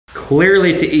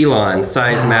Clearly to Elon,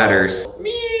 size matters.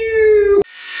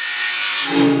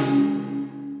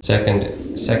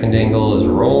 Second angle is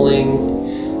rolling.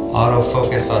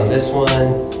 Autofocus on this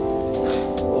one.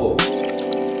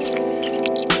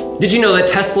 Did you know that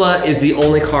Tesla is the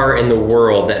only car in the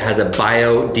world that has a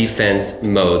biodefense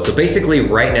mode? So basically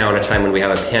right now in a time when we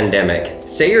have a pandemic,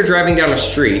 say you're driving down a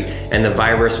street and the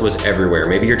virus was everywhere.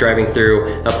 Maybe you're driving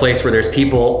through a place where there's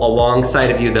people alongside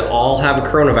of you that all have a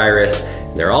coronavirus,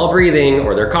 they're all breathing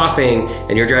or they're coughing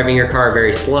and you're driving your car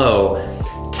very slow.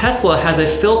 Tesla has a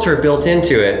filter built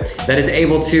into it that is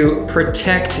able to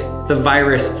protect the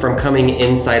virus from coming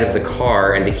inside of the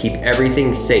car and to keep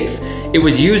everything safe. It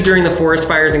was used during the forest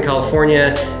fires in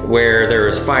California where there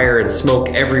was fire and smoke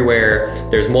everywhere.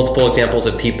 There's multiple examples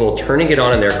of people turning it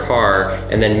on in their car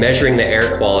and then measuring the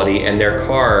air quality, and their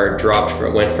car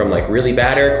went from like really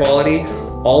bad air quality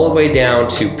all the way down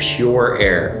to pure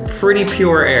air, pretty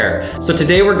pure air. So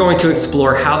today we're going to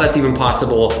explore how that's even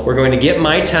possible. We're going to get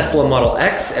my Tesla Model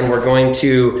X and we're going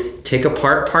to take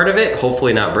apart part of it,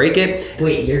 hopefully not break it.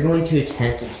 Wait, you're going to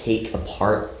attempt to take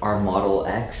apart our Model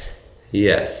X?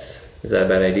 Yes. Is that a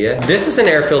bad idea? This is an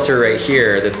air filter right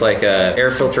here that's like a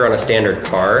air filter on a standard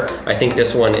car. I think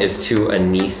this one is to a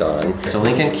Nissan. So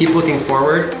Lincoln, keep looking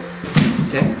forward.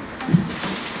 Okay.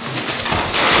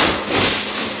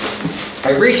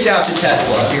 I reached out to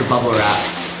Tesla, Your bubble wrap,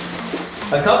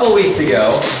 a couple weeks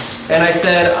ago, and I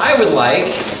said I would like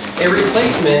a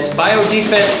replacement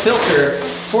biodefense filter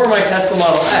for my Tesla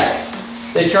Model X.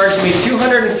 They charged me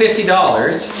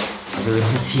 $250.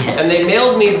 And they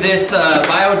mailed me this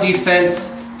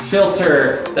biodefense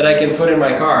filter that I can put in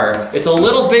my car. It's a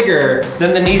little bigger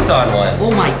than the Nissan one.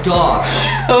 Oh my gosh.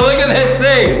 Look at this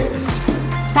thing.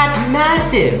 That's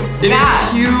massive. It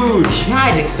is huge. Yeah,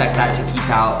 I'd expect that to keep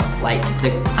out like the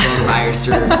coronavirus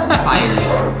or fires.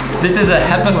 This is a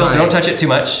HEPA filter. Don't touch it too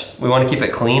much. We want to keep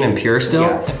it clean and pure still.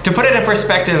 Yeah. To put it in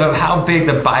perspective of how big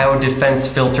the biodefense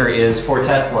filter is for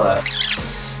Tesla,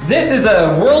 this is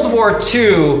a World War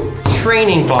II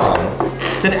training bomb.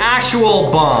 It's an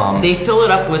actual bomb. They fill it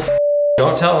up with.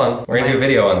 Don't tell them. We're gonna do a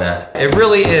video on that. It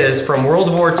really is from World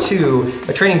War II,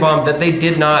 a training bomb that they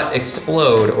did not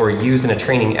explode or use in a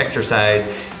training exercise,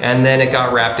 and then it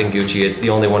got wrapped in Gucci. It's the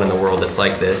only one in the world that's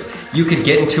like this. You could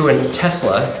get into a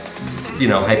Tesla, you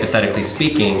know, hypothetically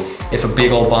speaking, if a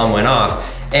big old bomb went off,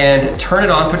 and turn it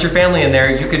on, put your family in there,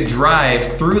 you could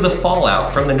drive through the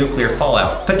fallout from the nuclear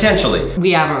fallout, potentially.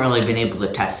 We haven't really been able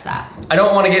to test that. I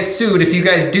don't want to get sued if you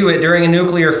guys do it during a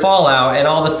nuclear fallout and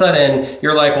all of a sudden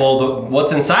you're like, well,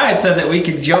 what's inside said that we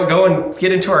could go and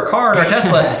get into our car and our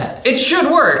Tesla. It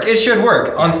should work, as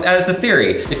a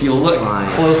theory. If you look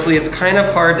closely, it's kind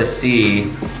of hard to see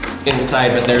inside,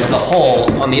 but there's the hole.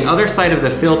 On the other side of the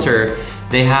filter,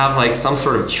 they have like some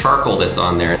sort of charcoal that's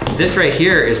on there. This right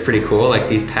here is pretty cool, like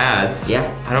these pads. Yeah.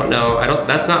 I don't know,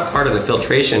 that's not part of the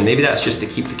filtration. Maybe that's just to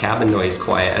keep the cabin noise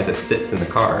quiet as it sits in the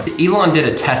car. Elon did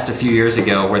a test a few years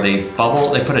ago where they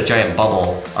put a giant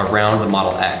bubble around the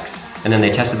Model X, and then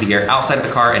they tested the air outside of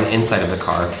the car and inside of the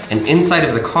car. And inside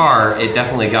of the car, it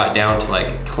definitely got down to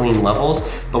like clean levels.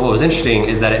 But what was interesting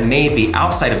is that it made the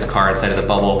outside of the car, inside of the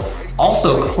bubble,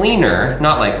 also cleaner,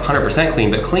 not like 100%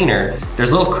 clean, but cleaner. There's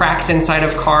little cracks inside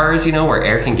of cars, you know, where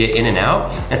air can get in and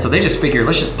out. And so they just figured,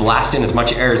 let's just blast in as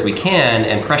much air as we can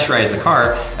and pressurize the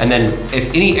car. And then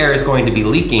if any air is going to be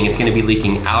leaking, it's gonna be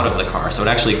leaking out of the car. So it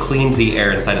actually cleaned the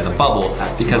air inside of the bubble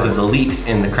because of the leaks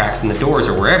in the cracks in the doors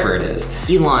or wherever it is.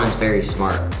 Elon is very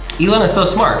smart. Elon is so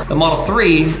smart. The Model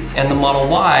 3 and the Model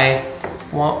Y,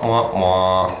 wah, wah,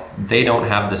 wah, they don't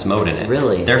have this mode in it.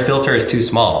 Really? Their filter is too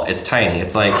small. It's tiny.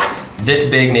 It's like this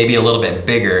big, maybe a little bit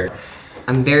bigger.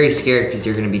 I'm very scared because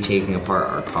you're gonna be taking apart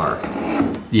our car.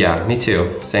 Yeah, me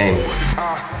too, same.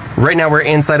 Right now we're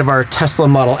inside of our Tesla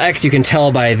Model X. You can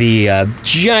tell by the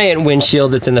giant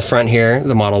windshield that's in the front here.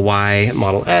 The Model Y,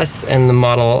 Model S, and the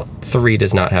Model 3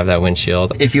 does not have that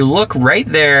windshield. If you look right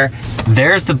there,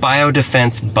 there's the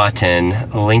biodefense button.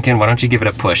 Lincoln, why don't you give it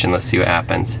a push and let's see what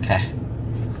happens. Okay.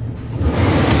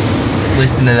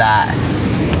 Listen to that.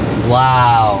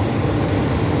 Wow.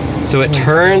 So it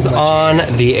turns on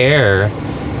the air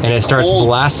and it starts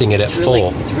blasting it at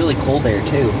full. It's really cold there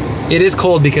too. It is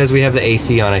cold because we have the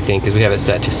AC on, I think, because we have it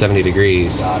set to 70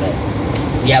 degrees. Got it.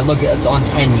 Yeah, look, it's on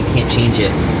 10, you can't change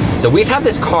it. So we've had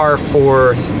this car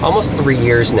for almost 3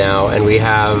 years now, and we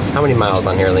have, how many miles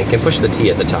on here, Lincoln? Push the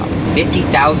T at the top.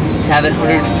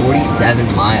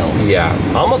 50,747 miles. Yeah,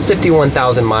 almost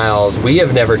 51,000 miles. We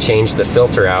have never changed the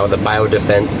filter out, the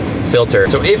biodefense filter.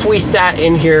 So if we sat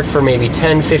in here for maybe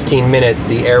 10, 15 minutes,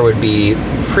 the air would be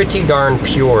pretty darn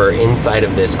pure inside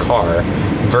of this car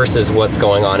versus what's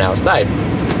going on outside.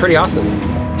 Pretty awesome.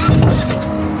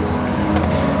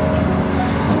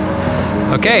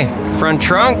 Okay, front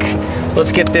trunk.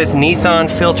 Let's get this Nissan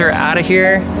filter out of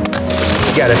here.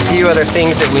 We got a few other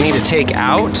things that we need to take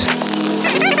out.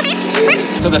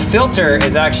 So the filter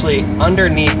is actually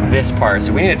underneath this part.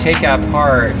 So we need to take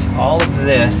apart all of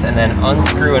this and then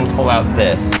unscrew and pull out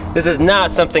this. This is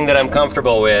not something that I'm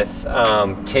comfortable with,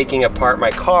 taking apart my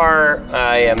car.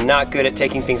 I am not good at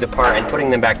taking things apart and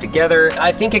putting them back together.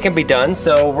 I think it can be done,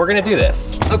 so we're gonna do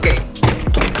this. Okay.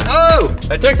 Oh,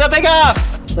 I took something off.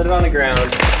 Put it on the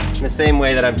ground in the same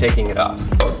way that I'm taking it off.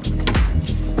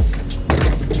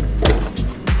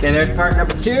 Okay, there's part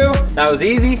number 2. That was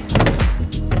easy.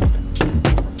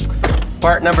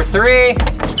 Part number 3.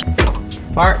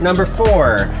 Part number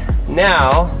 4.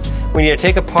 Now, we need to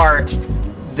take apart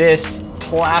this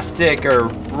plastic or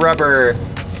rubber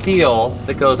seal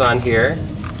that goes on here.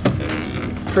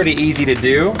 Pretty easy to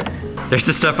do. There's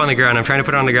the stuff on the ground. I'm trying to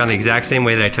put it on the ground the exact same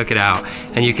way that I took it out.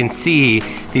 And you can see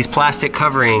these plastic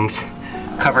coverings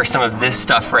cover some of this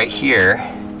stuff right here,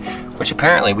 which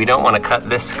apparently we don't want to cut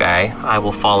this guy. I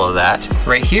will follow that.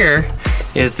 Right here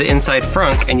is the inside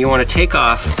frunk, and you want to take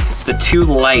off the 2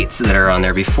 lights that are on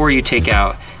there before you take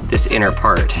out this inner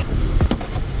part.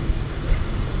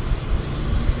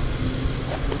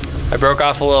 I broke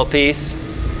off a little piece.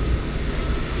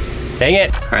 Dang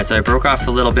it. All right, so I broke off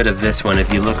a little bit of this one.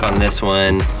 If you look on this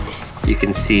one, you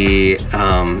can see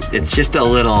it's just a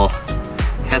little,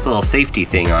 it has a little safety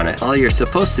thing on it. All you're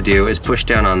supposed to do is push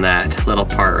down on that little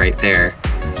part right there.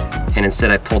 And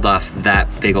instead I pulled off that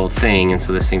big old thing, and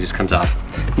so this thing just comes off.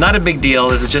 Not a big deal,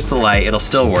 this is just the light, it'll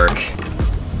still work.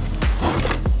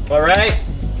 All right,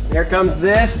 here comes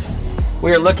this.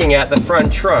 We are looking at the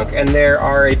front trunk, and there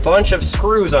are a bunch of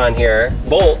screws on here,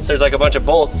 bolts. There's like a bunch of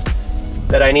bolts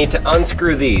that I need to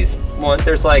unscrew these.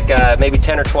 There's like maybe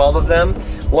 10 or 12 of them.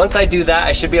 Once I do that,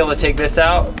 I should be able to take this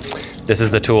out. This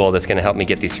is the tool that's gonna help me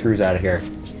get these screws out of here,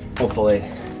 hopefully.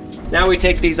 Now we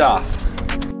take these off.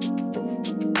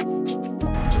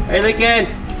 Hey Lincoln!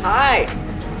 Hi!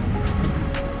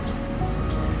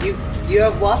 You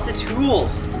have lots of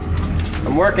tools.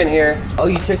 I'm working here. Oh,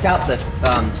 you took out the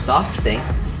soft thing.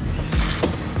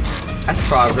 That's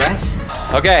progress.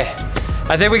 Okay,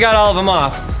 I think we got all of them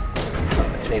off.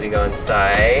 I need to go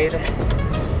inside.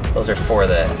 Those are for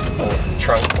the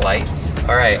trunk lights.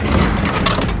 All right.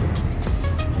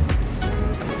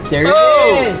 There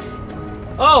it is!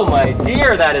 Oh my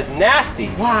dear, that is nasty.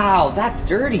 Wow, that's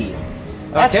dirty.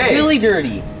 That's Okay. really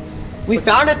dirty. We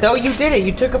found it though, you did it.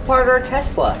 You took apart our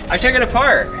Tesla. I took it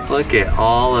apart. Look at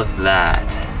all of that.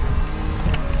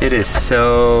 It is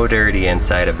so dirty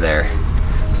inside of there.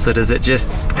 So does it just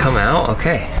come out?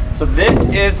 Okay. So this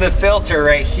is the filter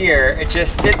right here. It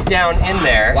just sits down in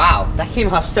there. Wow, that came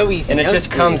off so easy. And it No just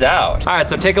screws. comes out. All right,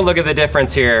 so take a look at the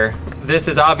difference here. This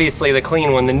is obviously the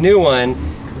clean one. The new one,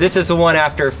 this is the one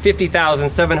after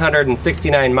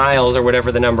 50,769 miles or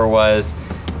whatever the number was.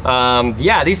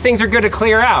 Yeah, these things are good to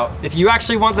clear out. If you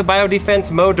actually want the Biodefense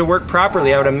mode to work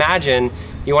properly, I would imagine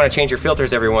you want to change your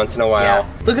filters every once in a while.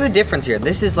 Yeah. Look at the difference here.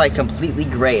 This is like completely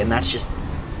gray and that's just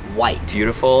white.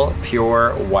 Beautiful,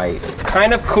 pure white. It's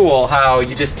kind of cool how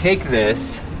you just take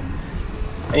this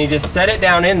and you just set it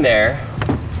down in there.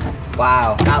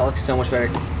 Wow, that looks so much better.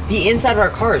 The inside of our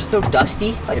car is so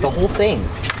dusty, like the whole thing.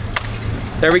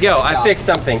 There we go, I fixed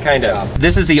something, kind of.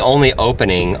 This is the only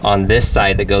opening on this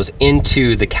side that goes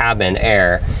into the cabin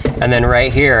air. And then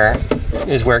right here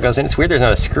is where it goes in. It's weird there's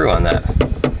not a screw on that.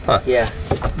 Huh. Yeah.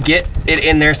 Get it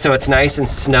in there so it's nice and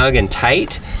snug and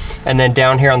tight. And then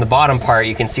down here on the bottom part,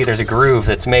 you can see there's a groove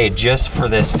that's made just for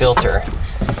this filter.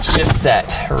 Just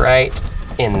set right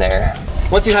in there.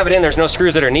 Once you have it in, there's no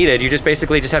screws that are needed. You just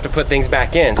basically just have to put things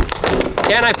back in.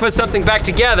 Can I put something back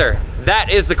together?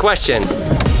 That is the question.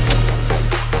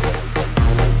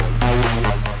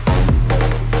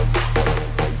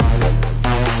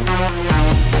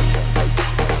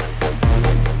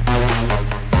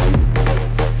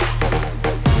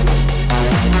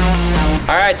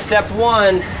 All right, step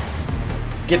one,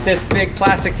 get this big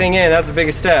plastic thing in. That's the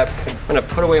biggest step. I'm gonna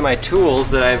put away my tools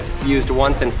that I've used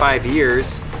once in 5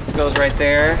 years. This goes right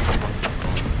there.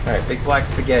 All right, big black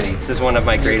spaghetti. This is one of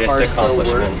my greatest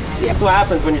accomplishments. Yeah. That's what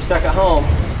happens when you're stuck at home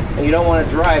and you don't want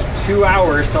to drive 2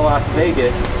 hours to Las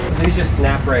Vegas. These just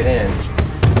snap right in.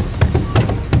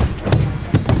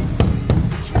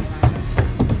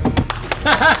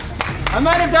 I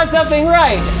might have done something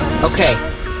right. Okay,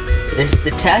 this is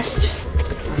the test.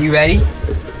 You ready?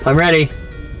 I'm ready.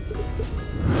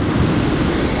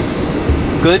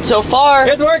 Good so far.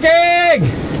 It's working!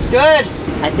 It's good.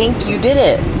 I think you did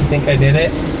it. You think I did it?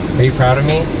 Are you proud of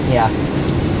me? Yeah.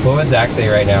 What would Zach say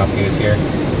right now if he was here?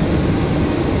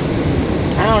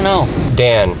 know.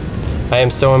 Dan, I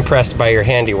am so impressed by your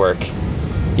handiwork.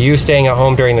 You staying at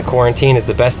home during the quarantine is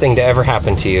the best thing to ever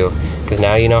happen to you, because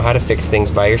now you know how to fix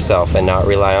things by yourself and not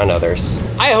rely on others.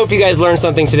 I hope you guys learned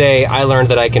something today. I learned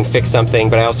that I can fix something,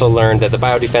 but I also learned that the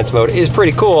biodefense mode is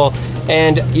pretty cool,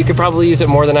 and you could probably use it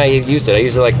more than I used it. I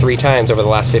used it like 3 times over the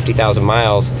last 50,000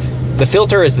 miles. The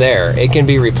filter is there. It can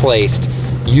be replaced.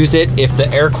 Use it if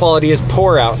the air quality is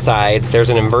poor outside, if there's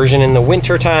an inversion in the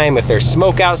winter time, if there's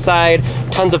smoke outside,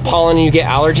 tons of pollen and you get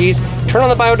allergies, turn on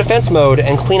the biodefense mode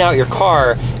and clean out your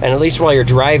car, and at least while you're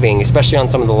driving, especially on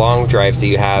some of the long drives that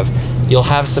you have, you'll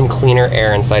have some cleaner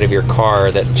air inside of your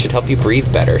car that should help you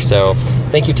breathe better. So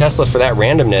thank you, Tesla, for that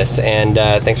randomness, and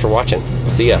thanks for watching. We'll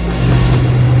see ya.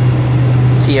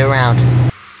 See you around.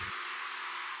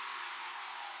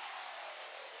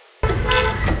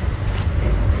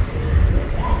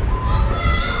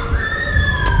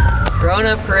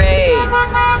 Corona parade.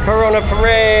 Corona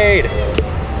parade.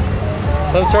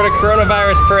 Some sort of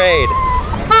coronavirus parade.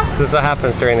 This is what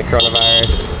happens during the coronavirus.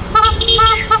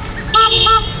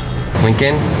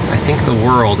 Lincoln, I think the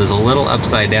world is a little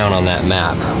upside down on that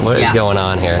map. What is going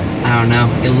on here? I don't know.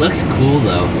 It looks cool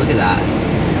though. Look at that.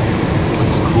 It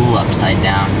looks cool upside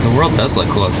down. The world does look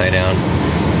cool upside down.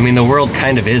 I mean, the world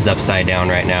kind of is upside down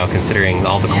right now, considering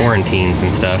all the quarantines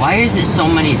and stuff. Why is there so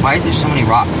many rocks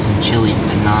in Chile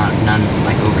and none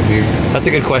like over here? That's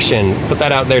a good question. Put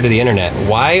that out there to the internet.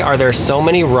 Why are there so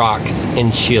many rocks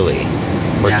in Chile?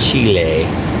 Or Chile?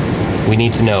 We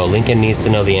need to know. Lincoln needs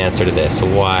to know the answer to this.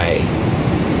 Why?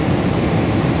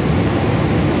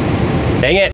 Dang it.